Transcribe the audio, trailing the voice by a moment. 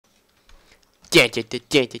Hello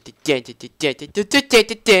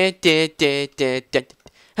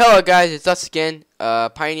guys, it's us again,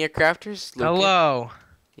 ThePioneerCrafterz. Hello.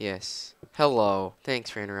 Yes. Hello. Thanks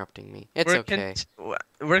for interrupting me. It's okay.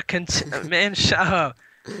 Man, shut up.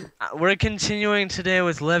 We're continuing today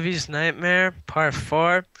with Levi's Nightmare, Part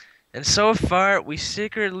 4. And so far, we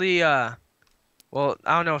secretly, well, I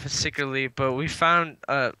don't know if it's secretly, but we found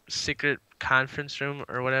a secret conference room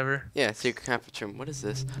or whatever. Yeah, secret conference room. What is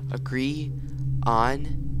this? Agree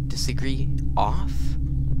on, disagree off?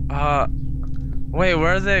 Wait,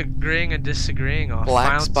 where are they agreeing and disagreeing on? Black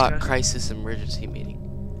Final spot discussion? crisis emergency meeting.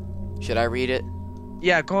 Should I read it?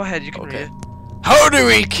 Yeah, go ahead, you can read it. How do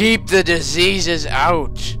we keep the diseases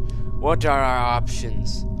out? What are our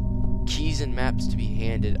options? Keys and maps to be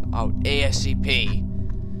handed out ASAP.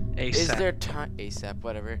 Is there time? ASAP,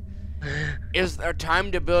 whatever. Is there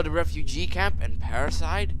time to build a refugee camp in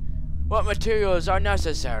Paraside? What materials are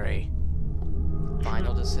necessary?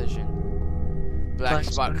 Final decision. Black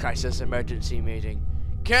spot crisis emergency meeting.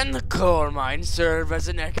 Can the coal mine serve as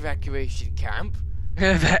an evacuation camp?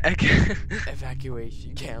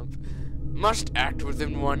 Evacuation camp. Must act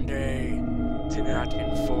within 1 day. Do not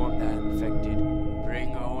inform the infected.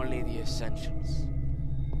 Bring only the essentials.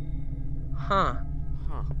 Huh.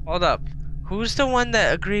 Hold up. Who's the one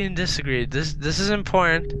that agreed and disagreed? This is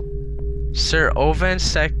important. Sir Ova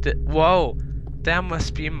Insectus. Whoa. That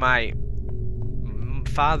must be my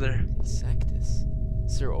father. Insectus?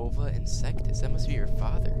 Sir Ova Insectus? That must be your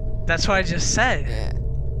father. That's what I just said. Yeah.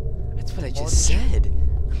 That's what I just said.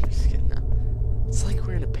 I'm just kidding. No. It's like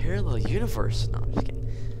we're in a parallel universe. No, I'm just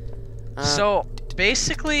kidding. So,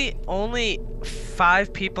 basically, only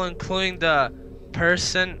 5 people, including the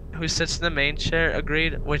person who sits in the main chair,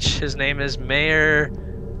 agreed, which his name is Mayor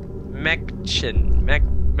Mechkin.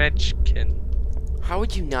 How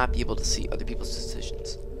would you not be able to see other people's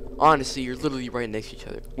decisions? Honestly, you're literally right next to each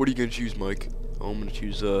other. What are you gonna choose, Mike? Oh, I'm gonna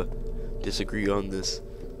choose, disagree on this.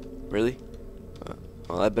 Really?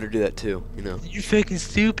 Well, I better do that too, you know. You're fucking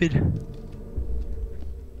stupid.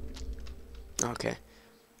 Okay.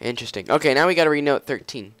 Interesting. Okay, now we gotta read note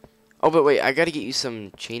 13. Oh, but wait, I gotta get you some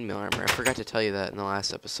chainmail armor. I forgot to tell you that in the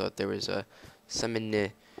last episode. There was some in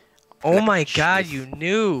the... Oh my god, you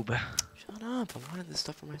noob. Shut up, I wanted this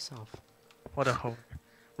stuff for myself. What a hoe.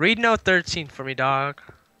 Read note 13 for me, dog.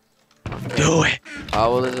 Do it.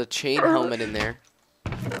 Oh, well, there's a chain helmet in there.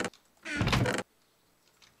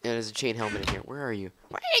 Yeah, there's a chain helmet in here. Where are you?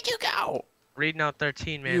 Where did you go? Read note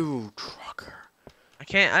 13, man. You trucker. I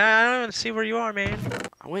don't even see where you are, man.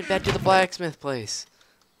 I went back to the blacksmith place.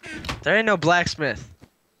 There ain't no blacksmith.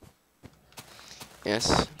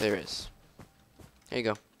 Yes, there is. There you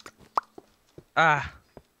go. Ah.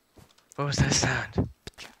 What was that sound?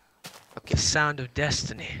 Okay. The sound of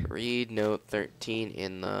destiny. Read note 13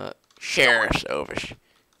 in the sheriff's office.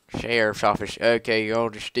 Sheriff's office. Okay, you're all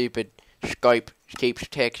the stupid Skype keeps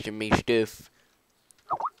texting me stuff.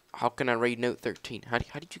 How can I read note 13? How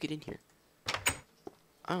did you get in here?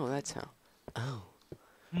 Oh, that's how. Oh.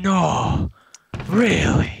 No.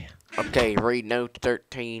 Really? Okay, read note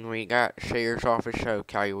 13. We got sheriff's office.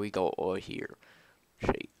 Okay, we go here.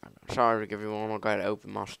 See, I'm sorry to everyone. I gotta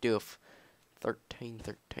open my stuff. 13.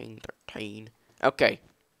 Okay.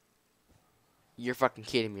 You're fucking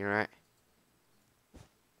kidding me, right?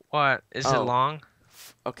 What? Is it long?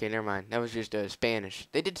 Okay, never mind. That was just Spanish.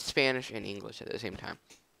 They did Spanish and English at the same time.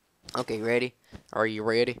 Okay, ready? Are you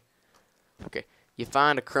ready? Okay. You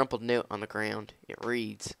find a crumpled note on the ground. It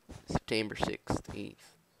reads, September 16th.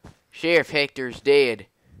 Sheriff Hector's dead.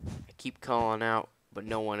 I keep calling out, but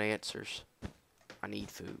no one answers. I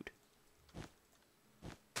need food.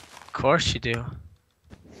 Of course you do.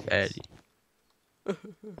 Fatty. I'm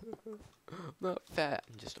not fat.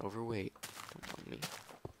 I'm just overweight. Don't want me.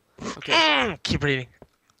 Okay. Keep reading.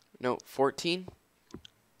 No, 14?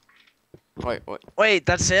 Wait, what? Wait,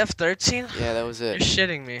 that's F13? Yeah, that was You're it.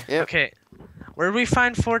 shitting me. Yep. Okay. Where did we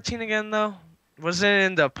find 14 again, though? Was it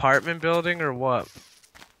in the apartment building or what?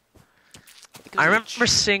 I remember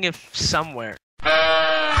seeing it somewhere.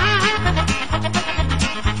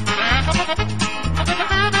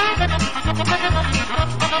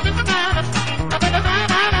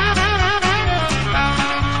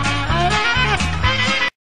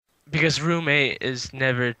 Because roommate is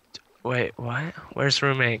never... Wait, what? Where's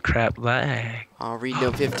roommate? Crap lag. I'll read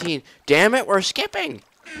note 15. Damn it, we're skipping!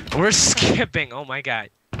 We're skipping. Oh my god.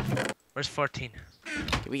 Where's 14?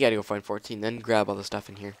 We gotta go find 14, then grab all the stuff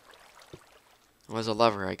in here. There was a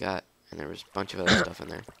lever I got, and there was a bunch of other stuff in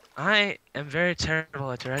there. I am very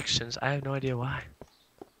terrible at directions. I have no idea why.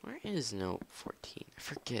 Where is note 14? I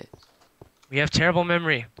forget. We have terrible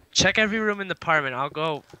memory. Check every room in the apartment. I'll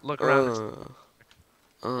go look around.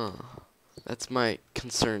 That's my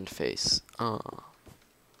concerned face.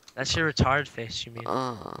 That's your retarded face, you mean?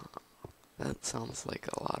 That sounds like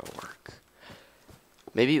a lot of work.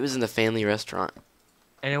 Maybe it was in the family restaurant.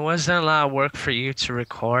 And it wasn't a lot of work for you to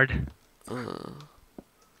record.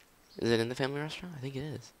 Is it in the family restaurant? I think it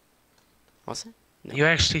is. Was it? No. You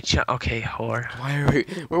actually okay, whore. Why are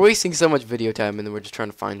we're wasting so much video time and then we're just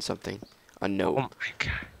trying to find something. A note. Oh my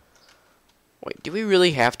god. Wait, do we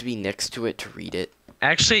really have to be next to it to read it?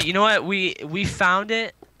 Actually, you know what? We found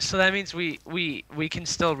it, so that means we can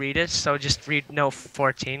still read it. So just read note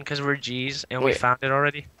 14 because we're G's and we found it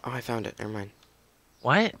already. Oh, I found it. Never mind.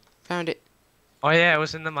 What? Found it. Oh yeah, it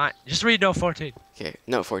was in the mind. Just read note 14. Okay,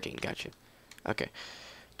 note 14. Gotcha. Okay.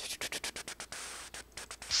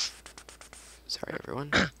 Sorry, everyone.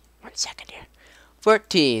 1 second here.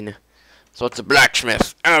 14. So it's a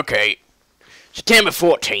blacksmith. Okay. September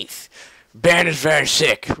 14th. Ben is very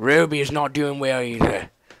sick. Ruby is not doing well either.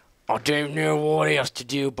 I don't know what else to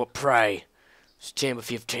do but pray. September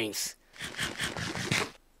 15th.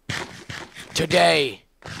 Today,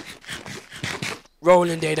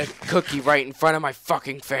 Roland ate a cookie right in front of my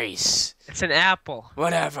fucking face. It's an apple.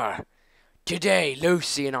 Whatever. Today,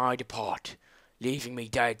 Lucy and I depart, leaving me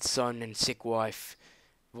dead son and sick wife.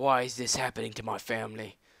 Why is this happening to my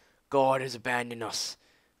family? God has abandoned us.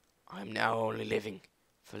 I am now only living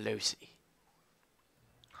for Lucy.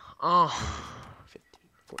 Oh. 15,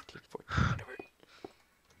 14, whatever.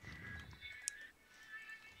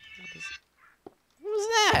 What was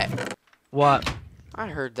that? What? I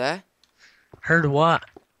heard that. Heard what?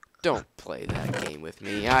 Don't play that game with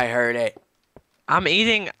me. I heard it. I'm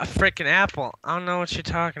eating a freaking apple. I don't know what you're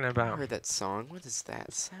talking I about. heard that song. What is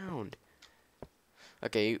that sound?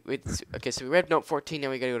 Okay, so we read note 14, now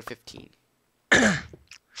we gotta go to 15.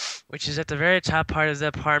 Which is at the very top part of the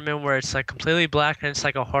apartment where it's like completely black and it's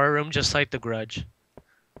like a horror room, just like The Grudge.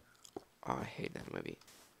 Oh, I hate that movie.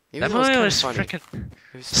 Maybe That movie was funny. freaking.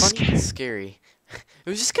 It was funny and scary. It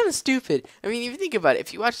was just kind of stupid. I mean, if you think about it,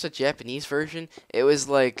 if you watch the Japanese version, it was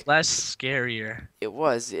like... Less scarier. It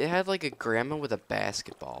was. It had like a grandma with a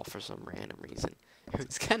basketball for some random reason. It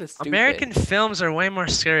was kind of stupid. American films are way more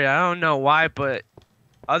scary. I don't know why, but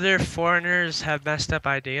other foreigners have messed up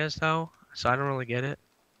ideas, though, so I don't really get it.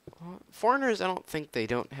 Well, foreigners, I don't think they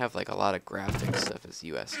don't have like a lot of graphic stuff as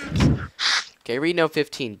U.S. does. Okay, read note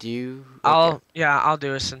 15. Do you... Okay. I'll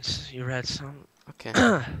do it since you read some. Okay.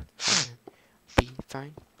 Be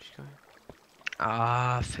fine. Just go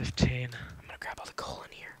ahead. 15. I'm gonna grab all the coal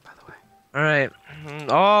in here, by the way. Alright.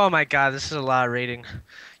 Oh my god, this is a lot of reading.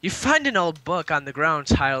 You find an old book on the ground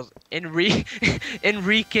titled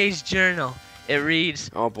Enrique's Journal. It reads,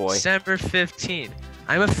 oh boy. December 15.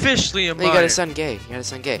 I'm officially a You gotta sound gay. You gotta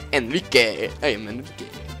sound gay. Enrique. I am Enrique.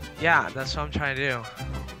 Yeah, that's what I'm trying to do.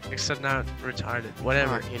 Except not retarded.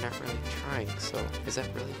 Whatever. You're not really trying, so is that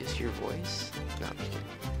really just your voice? No, I'm just kidding.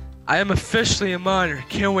 I am officially a miner.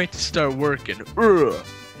 Can't wait to start working.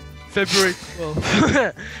 February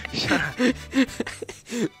 12th.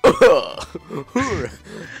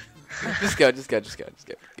 Just go.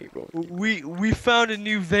 Keep going. We found a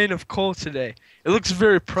new vein of coal today. It looks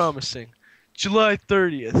very promising. July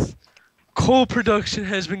 30th. Coal production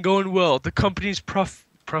has been going well. The company's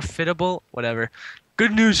profitable. Whatever.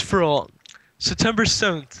 Good news for all. September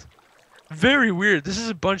 7th. Very weird. This is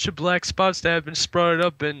a bunch of black spots that have been sprouted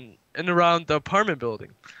up in and around the apartment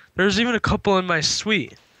building. There's even a couple in my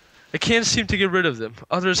suite. I can't seem to get rid of them.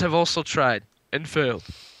 Others have also tried and failed.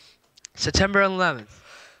 September 11th.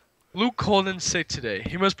 Luke called in sick today.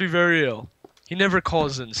 He must be very ill. He never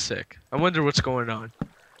calls in sick. I wonder what's going on.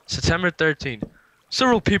 September 13th.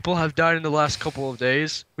 Several people have died in the last couple of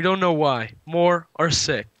days. We don't know why. More are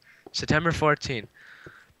sick. September 14th.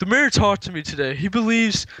 The mayor talked to me today. He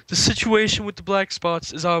believes the situation with the black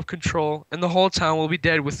spots is out of control and the whole town will be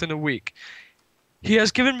dead within a week. He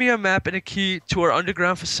has given me a map and a key to our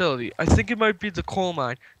underground facility. I think it might be the coal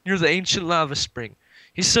mine near the ancient lava spring.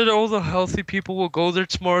 He said all the healthy people will go there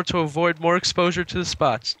tomorrow to avoid more exposure to the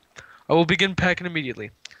spots. I will begin packing immediately.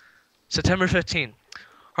 September 15th.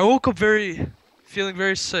 I woke up feeling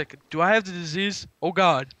very sick. Do I have the disease? Oh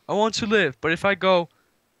God, I want to live, but if I go,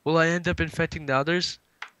 will I end up infecting the others?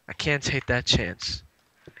 I can't take that chance.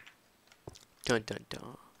 Dun dun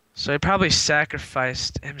dun. So he probably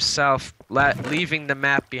sacrificed himself, leaving the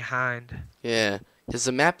map behind. Yeah. Does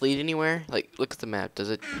the map lead anywhere? Like, look at the map. Does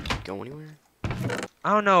it go anywhere?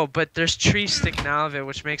 I don't know, but there's trees sticking out of it,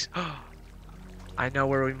 which makes... I know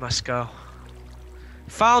where we must go.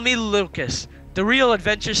 Follow me, Lucas. The real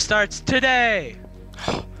adventure starts today.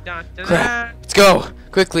 Dun, dun, Crap. dun. Let's go.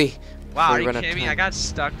 Quickly. Wow, before are we you run out of kidding me? I time. got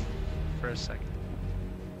stuck for a second.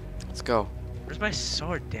 Let's go. Where's my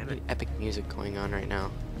sword, damn it? Epic music going on right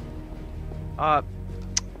now. Uh,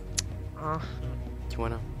 Do you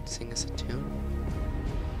wanna sing us a tune?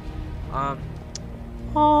 Oh,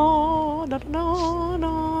 no, no,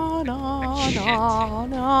 no, no, I can't.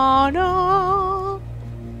 no, no.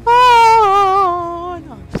 Oh,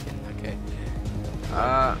 no. I'm just kidding. Okay.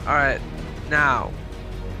 Alright. Now,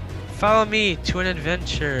 follow me to an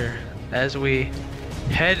adventure as we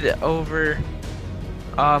head over,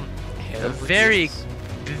 a very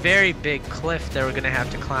big cliff that we're gonna have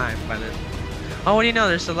to climb by the... Oh, what do you know?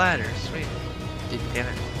 There's the ladder. Sweet. Damn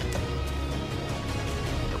it.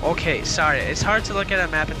 Okay, sorry. It's hard to look at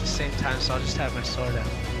a map at the same time, so I'll just have my sword out.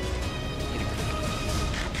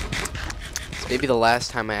 It's maybe the last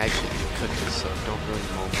time I actually cook this, so don't really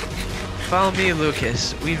moan. Follow me,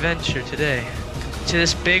 Lucas. We venture today to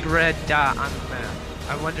this big red dot on the map.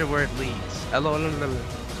 I wonder where it leads.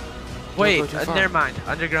 Wait, never mind.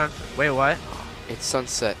 Underground. Wait, what? It's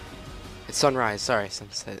sunset. It's sunrise. Sorry,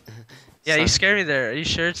 sunset. Yeah, you scared me there. Are you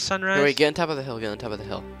sure it's sunrise? No, wait, get on top of the hill. Get on top of the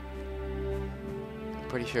hill. I'm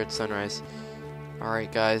pretty sure it's sunrise.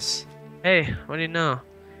 Alright, guys. Hey, what do you know?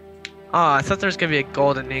 Oh, I thought there was gonna be a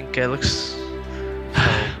golden ink. It looks...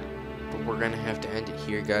 But we're gonna have to end it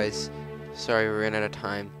here, guys. Sorry we ran out of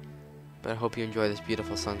time. But I hope you enjoy this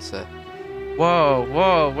beautiful sunset. Whoa,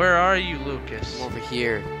 whoa, where are you, Lucas? I'm over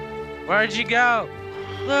here. Where'd you go?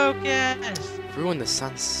 Lucas! Ruined the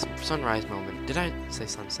sunrise moment. Did I say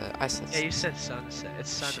sunset? I said Yeah, you said sunset.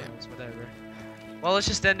 It's Shit. sunrise, whatever. Well, let's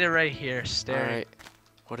just end it right here, staring. Alright.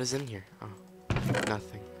 What is in here? Oh,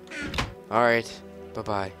 nothing. Alright.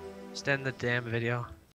 Bye-bye. Just end the damn video.